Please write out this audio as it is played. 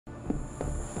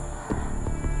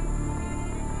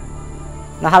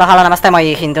No halo, halo, namaste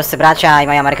moi hinduscy bracia i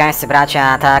moi amerykańscy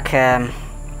bracia, tak,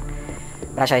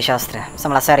 bracia i siostry. Są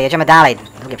lasery, jedziemy dalej,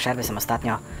 długie przerwy są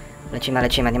ostatnio.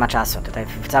 Lecimy, nie ma czasu. Tutaj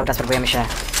cały czas próbujemy się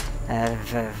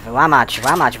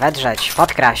łamać, wedrzeć,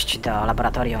 podkraść do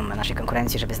laboratorium naszej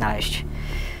konkurencji, żeby znaleźć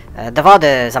dowody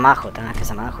zamachu, tak,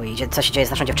 zamachu i co się dzieje z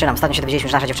naszą dziewczyną. Ostatnio się dowiedzieliśmy,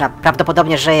 że nasza dziewczyna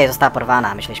prawdopodobnie żyje i została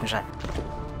porwana. Myśleliśmy, że...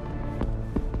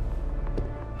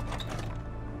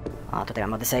 O, tutaj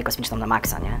mamy Odyseję kosmiczną na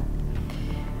maksa, nie?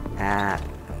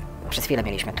 Przez chwilę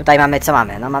mieliśmy. Tutaj mamy, co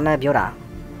mamy? No mamy biura.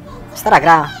 Stara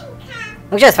gra.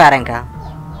 No gdzie jest twoja ręka?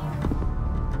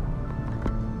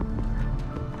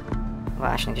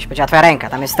 Właśnie, gdzieś powiedziała twoja ręka.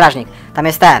 Tam jest strażnik. Tam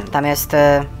jest ten. Tam jest...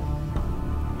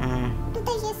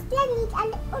 Tutaj jest strażnik,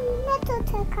 ale on na co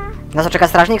czeka? Na co czeka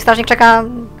strażnik? Strażnik czeka...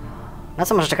 Na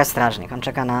co może czekać strażnik? On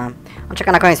czeka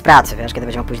na koniec pracy, wiesz, kiedy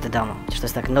będziemy pójść do domu. Przecież to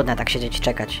jest tak nudne, tak siedzieć i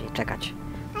czekać.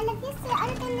 Ale wiesz co,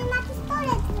 ale ten ma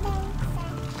pistolet w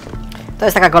ręce. To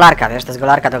jest taka golarka, wiesz, to jest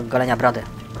golarka do golenia brody.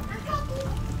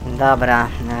 Dobra,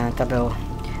 to był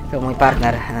mój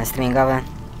partner streamingowy.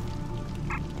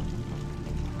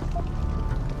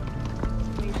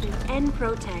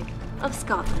 N-Protec of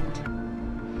Scotland.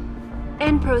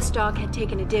 N-Pro stock had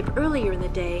taken a dip earlier in the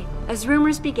day as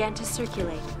rumors began to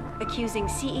circulate, accusing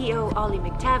CEO Ollie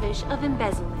McTavish of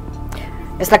embezzlement.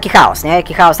 Jest taki chaos, nie?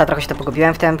 Jaki chaos, a trochę się to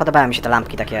pogubiłem w tym. Podobały mi się te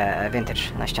lampki takie vintage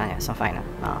na ścianie, są fajne.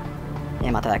 No,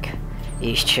 nie ma tak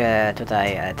iść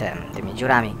tutaj tymi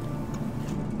dziurami.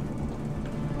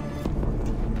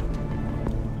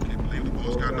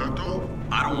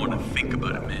 I don't want to think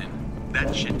about it, man.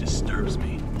 That shit disturbs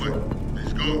me. What?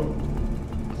 He's gone.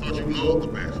 I thought you loved the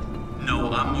bastard.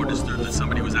 No, I'm more disturbed that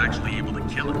somebody was actually able to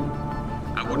kill him.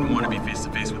 I wouldn't want to be face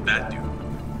to face with that dude.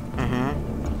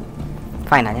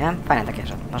 Fajne, nie? Fajne takie,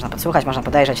 że można podsłuchać, można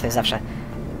podejrzeć, to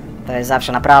jest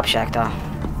zawsze na propsie,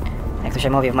 jak to się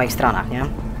mówi w moich stronach, nie?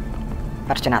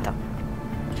 Patrzcie na to.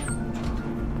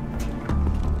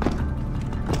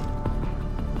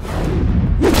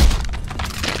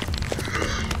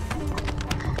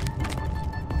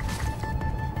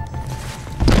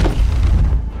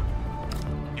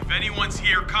 If anyone's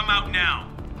here, come out now.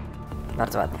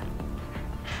 Bardzo ładnie.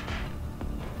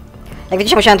 Jak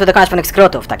widzicie, musiałem tu dokonać pewnych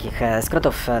skrótów, takich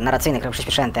skrótów narracyjnych, które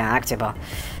przyspieszyłem tę akcję, bo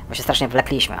się strasznie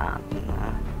wlekliśmy, a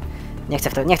nie chcę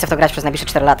w to grać przez najbliższe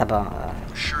 4 lata, bo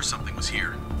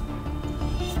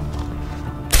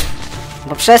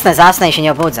przesnę, zasnę i się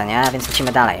nie obudzę, nie? Więc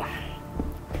lecimy dalej.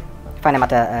 Fajne ma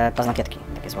te paznokietki,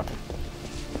 takie złote.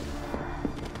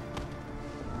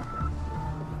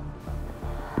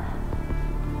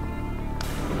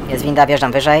 Jest winda,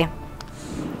 wjeżdżam wyżej.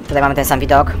 Tutaj mamy ten sam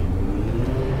widok.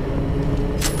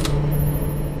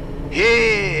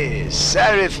 Hey,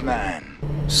 Sarif man.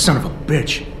 Son of a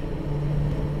bitch.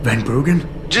 Van Bruggen?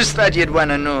 Just thought you'd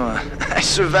wanna know. I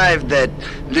survived that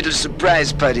little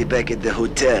surprise party back at the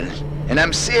hotel. And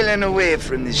I'm sailing away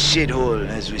from this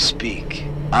shithole as we speak.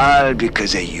 All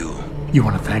because of you. You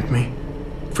wanna thank me?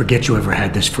 Forget you ever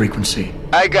had this frequency.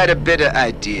 I got a better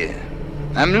idea.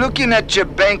 I'm looking at your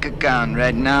bank account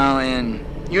right now and,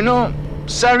 you know,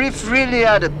 Sarif really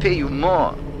ought to pay you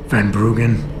more. Van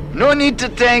Bruggen? No need to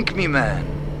thank me, man.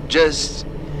 Just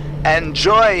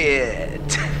enjoy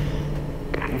it.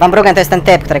 Van Bruggen to jest ten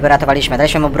typ, którego ratowaliśmy.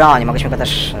 Daliśmy mu broń, mogliśmy go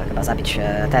też chyba zabić.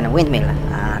 Ten windmill,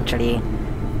 czyli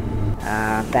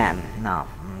ten, no,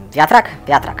 wiatrak?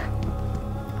 Wiatrak.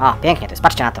 O, pięknie to jest,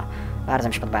 patrzcie na to. Bardzo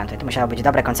mi się podobają tutaj. Tu musiały być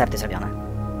dobre koncerty zrobione.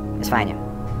 Jest fajnie.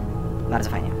 Bardzo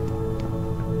fajnie.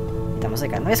 I ta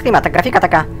muzyka. No jest klimat, ta grafika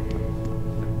taka...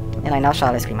 Nie najnowsza,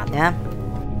 ale jest klimat, nie?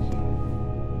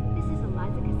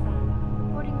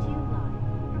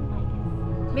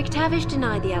 McTavish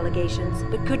denied the allegations,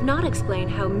 but could not explain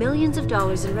how millions of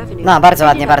dollars in revenue... No, bardzo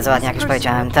ładnie, jak już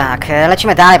powiedziałem. Tak,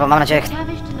 lecimy dalej, bo mam nadzieję...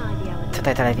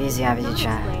 Tutaj telewizja, widzicie.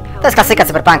 To jest klasyka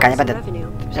cyberpunka, nie będę...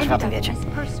 Przecież wy o tym wiecie.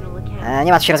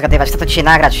 Nie ma co się rozgadywać, chcę to dzisiaj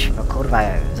nagrać, bo kurwa,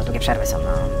 za długie przerwy są,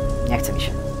 no. Nie chce mi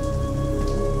się.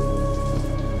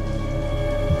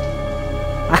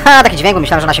 Aha, taki dźwięk,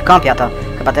 myślałem, że ona się kąpi, a to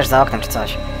chyba też za oknem czy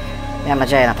coś. Miałem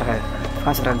nadzieję na trochę... W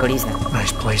końcu trochę golizny.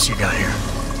 Nice place you got here.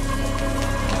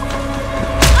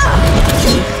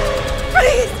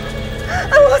 Please!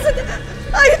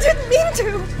 I didn't mean to!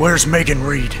 Where's Megan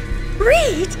Reed?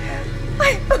 Reed?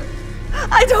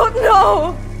 I don't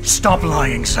know! Stop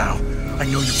lying, Sal. I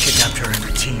know you kidnapped her and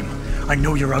her team. I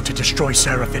know you're out to destroy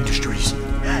Sarif Industries.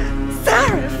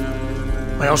 Sarif?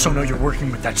 I also know you're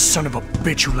working with that son of a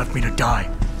bitch who left me to die.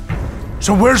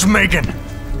 So where's Megan?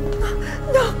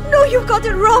 No, you've got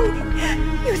it wrong.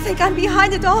 You think I'm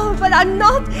behind it all, but I'm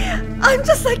not. I'm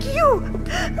just like you.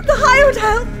 The hired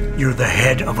help. You're the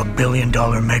head of a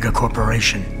billion-dollar mega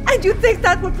corporation. And you think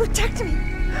that will protect me.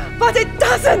 But it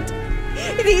doesn't.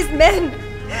 These men,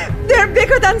 they're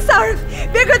bigger than Sarif,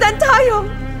 bigger than Tayo.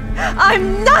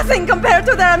 I'm nothing compared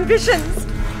to their ambitions.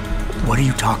 What are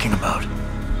you talking about?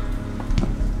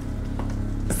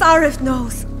 Sarif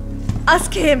knows.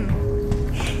 Ask him.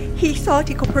 He thought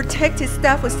he could protect his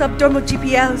staff with subdermal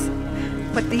GPLs.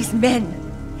 But these men,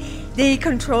 they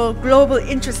control global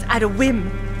interests at a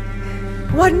whim.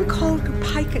 One called to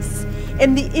Picus,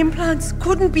 and the implants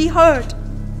couldn't be heard.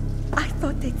 I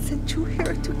thought they'd sent you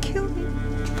here to kill me.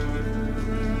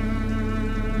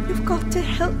 You've got to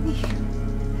help me.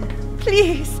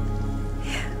 Please.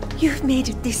 You've made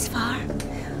it this far.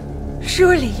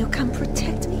 Surely you can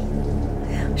protect me.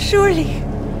 Surely.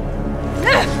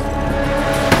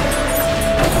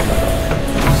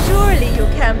 Surely you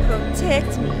can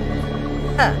protect me.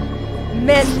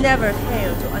 Men never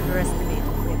fail to underestimate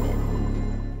women.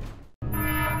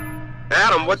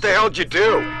 Adam, what the hell'd you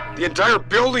do? The entire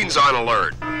building's on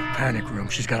alert. Panic room.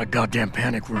 She's got a goddamn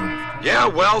panic room. Yeah,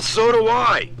 well, so do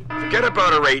I. Forget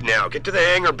about her right now. Get to the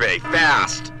hangar bay,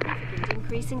 fast.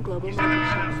 Increasing global market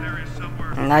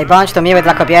share. No i bądź tu miły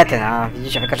dla kobiety, no.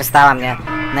 Widzicie, wykorzystała mnie,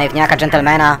 naiwniaka,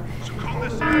 dżentelmena.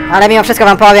 Ale mimo wszystko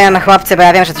wam powiem, chłopcy, bo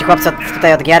ja wiem, że ci chłopcy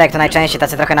tutaj od gierek to najczęściej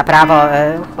tacy trochę na prawo.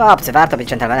 Chłopcy, warto być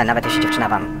dżentelmenem, nawet jeśli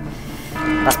dziewczyna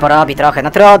was porobi trochę.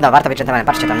 No trudno, warto być dżentelmenem.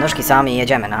 Patrzcie, tam nóżki są i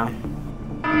jedziemy, no.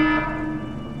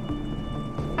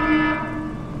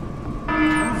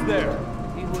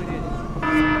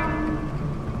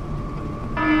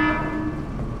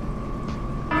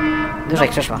 Dużo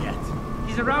ich przyszło.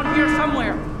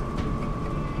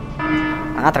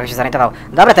 A, trochę się zorientował.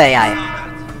 Dobre te AI.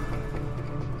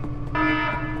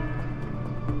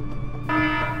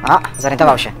 O,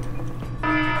 zorientował się.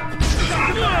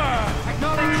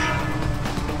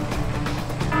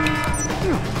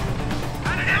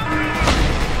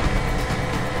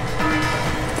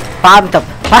 Pamtop.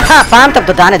 Pamtop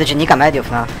dodany do dziennika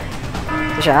mediów, no.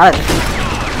 To się, ale...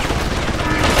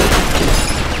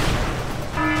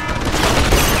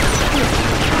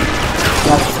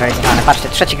 Dobrze zrealizowane. Patrzcie,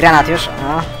 trzeci granat już.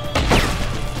 O.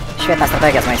 Świetna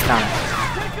strategia z mojej strony.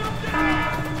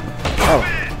 O.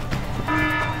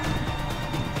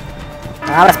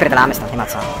 Dobra, spierdalamy stąd, nie ma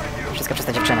co. Wszystko przez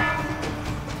te dziewczyny.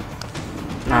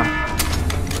 No.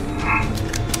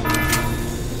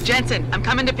 Jensen, I'm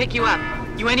coming to pick you up.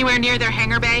 You anywhere near their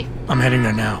hangar bay? I'm heading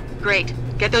there now. Great.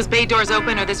 Get those bay doors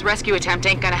open or this rescue attempt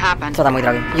ain't gonna happen. Co tam, mój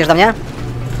drogi? Idziesz do mnie?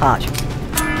 Chodź.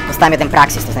 Dostałem jeden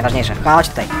praksis, to jest najważniejsze. Chodź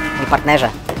tutaj, mój partnerze.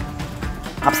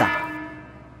 Hopsa.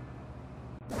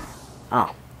 O.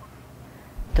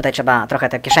 Tutaj trzeba trochę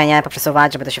te kieszenie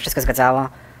poprzesuwać, żeby to się wszystko zgadzało.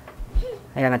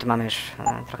 Ile my tu mamy już?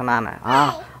 Trochę mamy.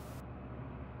 O.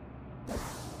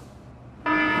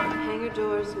 Hangar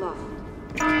doors locked.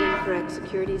 Incorrect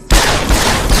security.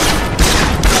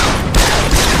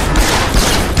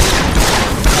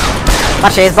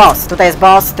 Patrzcie, jest boss. Tutaj jest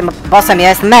boss. Tym bossem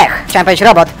jest mech. Chciałem powiedzieć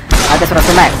robot, ale to jest po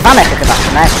prostu mech. Dwa mechy chyba.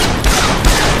 Mech.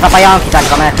 Dwa pająki, tak,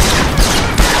 dwa mechy.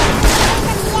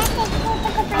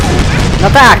 No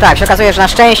tak, się okazuje, że na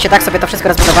szczęście tak sobie to wszystko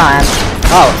rozbudowałem.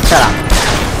 O, strzelam.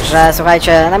 Że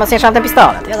słuchajcie, najmocniejszy mam ten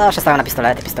pistolet. Ja zawsze stawiam na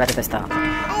pistolety. Pistolety to jest to.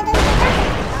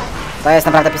 To jest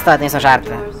naprawdę pistolet, nie są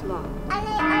żarty.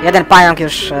 Jeden pająk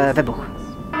już wybuchł.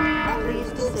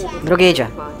 Drugi idzie.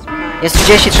 Jest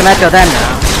 33 metry ode mnie,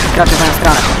 no. Kroczy w moją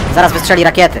stronę. Zaraz wystrzeli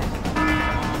rakiety.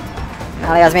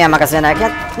 Ale ja zmieniam magazynek. Ja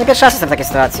nie pierwszy raz jestem w takiej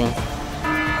sytuacji.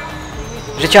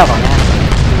 Życiowo, nie?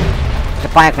 Że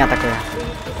pająk mnie atakuje.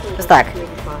 To jest tak.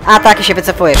 Ataki się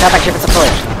wycofujesz, atak się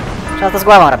wycofujesz. Trzeba to z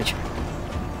głową robić.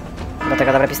 Do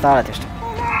tego dobry pistolet jeszcze.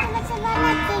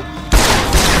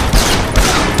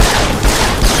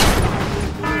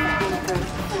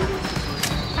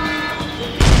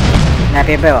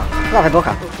 Lepiej było. No,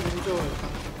 wybucha.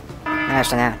 No,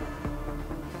 jeszcze nie.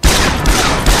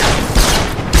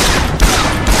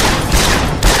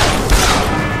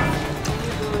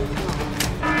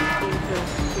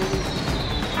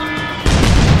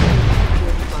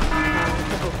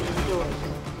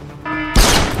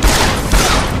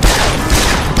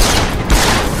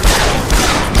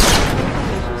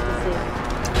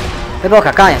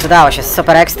 Wybucha, koniec, udało się,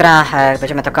 super ekstra,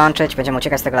 będziemy to kończyć, będziemy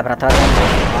uciekać z tego laboratorium.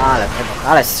 Ale wybuch,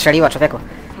 ale strzeliło, człowieku.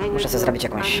 Muszę sobie zrobić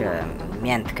jakąś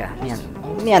miętkę.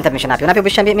 Miętę bym się napił.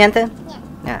 Napiłbyś się mięty?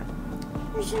 Nie.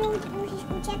 Musisz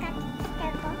uciekać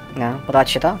tylko. No, podoba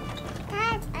ci się to?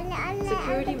 Tak,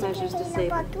 ale...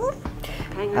 robotów?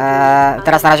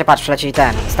 Teraz na razie patrz, przyleci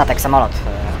ten statek, samolot,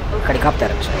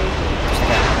 helikopter, czy coś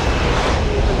takiego.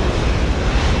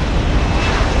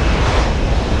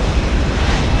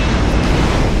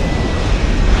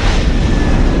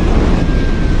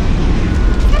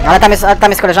 Ale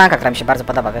tam jest koleżanka, która mi się bardzo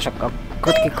podoba, wiesz, o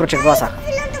krótkich włosach.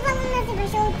 Wylądowało,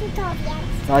 nazywa się odrzutowiec.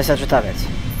 No jest odrzutowiec.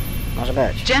 Może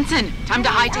być. Jensen, time to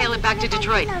hightail it back to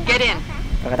Detroit. Get in.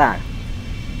 Trochę tak.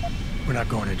 We're not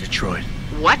going to Detroit.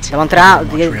 What? Do Montrealu.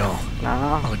 Montreal.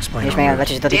 No. I'll explain Mieliśmy later.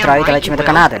 lecieć do Detroit, to lecimy do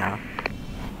Kanady, no.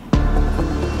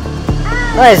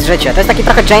 To jest życie, to jest taki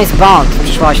trochę James Bond w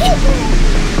przyszłości.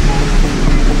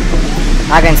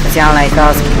 Agent specjalnej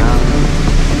troski, no.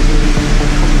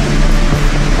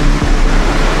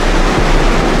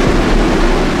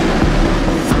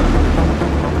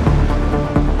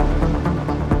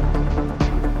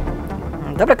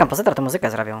 Dobry kompozytor to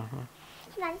muzykę zrobił.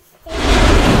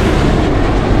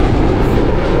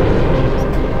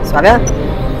 Słabe?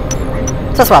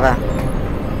 Co słabe?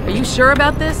 Are you sure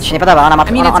about this? Ci się nie podoba, ona ma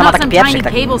taki pieprzyk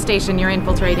taki. cable station you're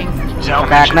infiltrating.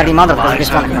 Taka jak Marilyn Monroe, tylko z drugiej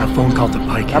strony.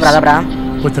 Dobra, dobra.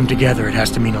 Put them together, it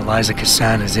has to mean Eliza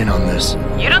Cassan is in on this.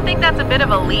 You don't think that's a bit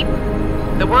of a leap?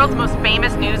 The world's most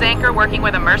famous news anchor working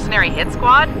with a mercenary hit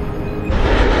squad?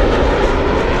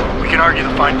 We can argue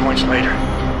the fine points later.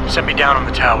 Set me down on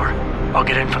the tower. I'll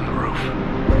get in from the roof.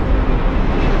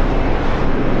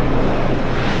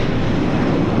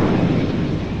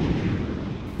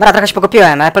 Dobra, trochę się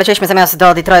pogupiłem. Polecieliśmy zamiast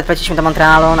do Detroit, poleciliśmy do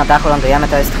Montrealu, na dachu lądujemy,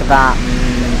 to jest chyba...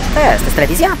 co to jest? To jest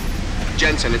telewizja?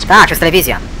 Jensen, it's Tak, to jest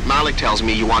telewizja. Malik tells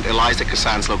me you want Eliza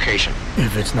Cassan's location.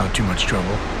 If it's not too much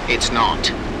trouble. It's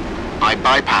not. I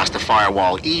bypassed the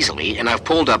firewall easily, and I've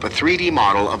pulled up a 3D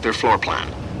model of their floor plan.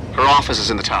 Her office is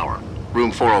in the tower,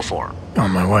 room 404.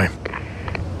 On my way.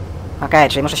 Okej,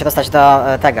 czyli muszę się dostać do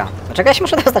tego. Do czego ja się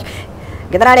muszę dostać?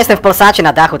 Generalnie jestem w Polsacie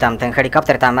na dachu, tam ten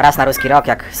helikopter tam raz na ruski rok,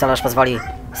 jak Solosz pozwoli,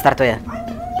 startuje.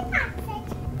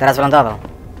 Teraz wylądował.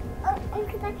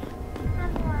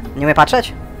 Nie umie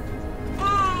patrzeć?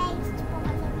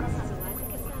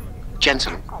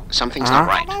 Jensen, something's not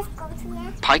right.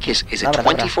 Picus is a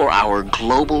 24-hour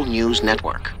global news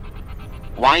network.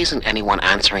 Why isn't anyone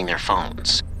answering their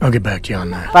phones? I'll get back to you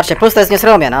on that. Patrzcie, pusto jest w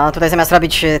newsroomie, no. Tutaj zamiast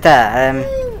robić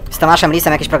z Tomaszem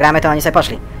Lisem jakieś programy, to oni sobie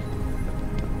poszli.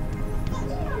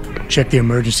 Check the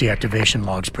emergency activation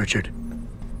logs, Pritchard.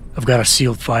 I've got a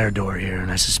sealed fire door here,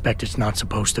 and I suspect it's not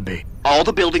supposed to be. All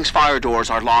the building's fire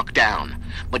doors are locked down,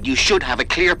 but you should have a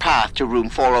clear path to room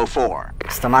 404.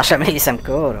 Z Tomaszem Lisem,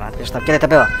 kurwa, wiesz to, kiedy to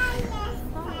było?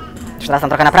 Już teraz tam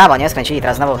trochę na prawo, nie? Skręcili,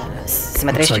 teraz znowu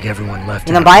symetrycznie.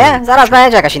 Inną baję? Zaraz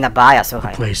będzie jakaś inna baja,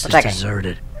 słuchaj. Poczekaj.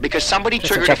 Because somebody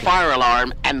triggered a fire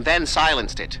alarm and then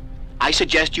silenced it. I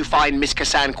suggest you find Miss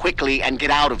Cassan quickly and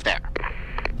get out of there.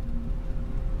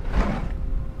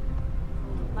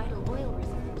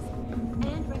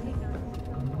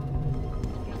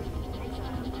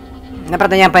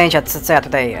 Naprawdę nie mam pojęcia, co ja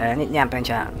tutaj... nie mam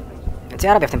pojęcia, co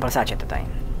ja robię w tym Polsacie tutaj.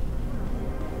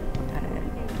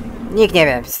 Nikt nie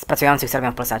wie z pracujących, co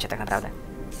robią w Polsacie tak naprawdę.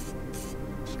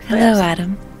 Hello,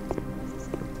 Adam.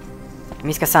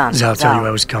 Miss Cassan. Zal tell you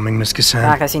I was coming, Miss Cassan?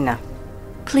 Tak, to jest inna.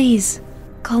 Please,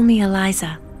 call me Eliza.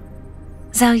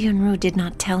 Zhao Yunru did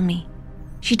not tell me.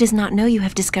 She does not know you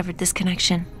have discovered this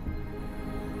connection.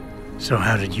 So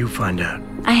how did you find out?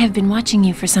 I have been watching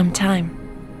you for some time.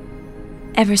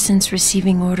 Ever since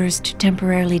receiving orders to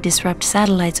temporarily disrupt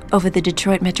satellites over the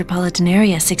Detroit metropolitan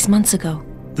area 6 months ago.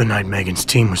 The night Megan's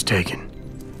team was taken.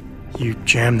 You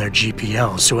jammed their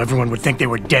GPL so everyone would think they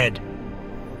were dead.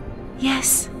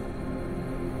 Yes.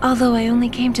 Although I only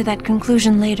came to that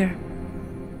conclusion later.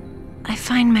 I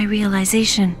find my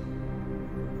realization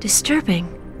disturbing.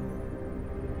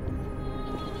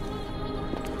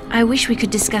 I wish we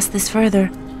could discuss this further,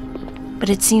 but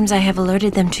it seems I have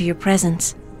alerted them to your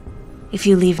presence. If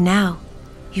you leave now,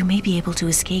 you may be able to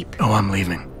escape. Oh, I'm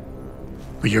leaving.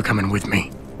 But you're coming with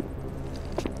me.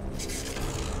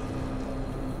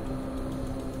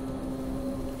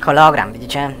 Hologram,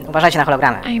 widzicie? Uważajcie na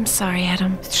hologramy. I am sorry,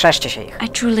 Adam. Strzeżcie się ich. I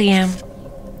truly am.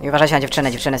 I uważajcie na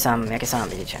dziewczyny. Dziewczyny są jakie są,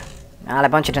 widzicie. Ale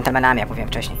bądźcie dżentelmenami, jak mówiłem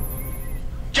wcześniej.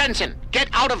 Jensen, get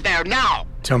out of there now!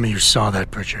 Tell me you saw that,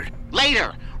 Pritchard.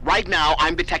 Later. Right now,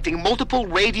 I'm detecting multiple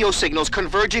radio signals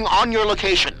converging on your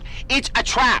location. It's a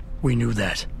trap. We knew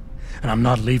that. And I'm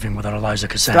not leaving without Eliza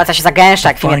Cassan. Sytuacja się zagęszcza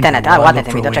jak w filmie Tenet. A, ładny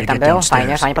ten widoczek tam był.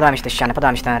 Fajnie, fajnie. Podoba mi się te ściany.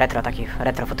 Podoba mi się ten retro, taki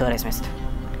retrofuturyzm jest.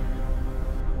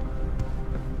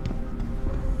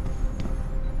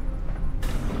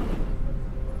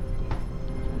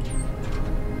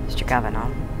 Jest ciekawe, no.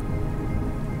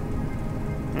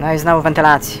 No i znowu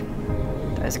wentylacji.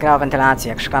 To jest gra o wentylacji,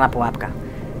 jak szklana pułapka.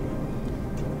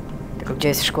 Tylko gdzie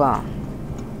jest szkło?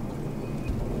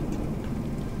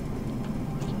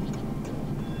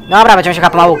 Dobra, będziemy się chyba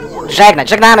pomału żegnać.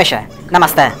 Żegnamy się.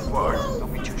 Namaste.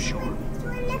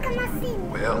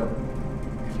 Well,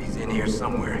 if he's in here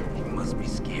somewhere, he must be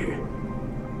scared.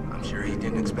 sure he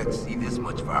didn't expect to see this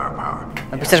much firepower.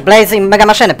 No chcesz Blaze i mega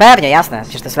maszyny, pewnie, jasne.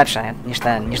 Przecież to jest lepsze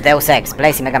niż Deus Ex,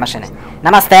 Blaze i mega maszyny.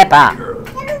 Namaste, pa!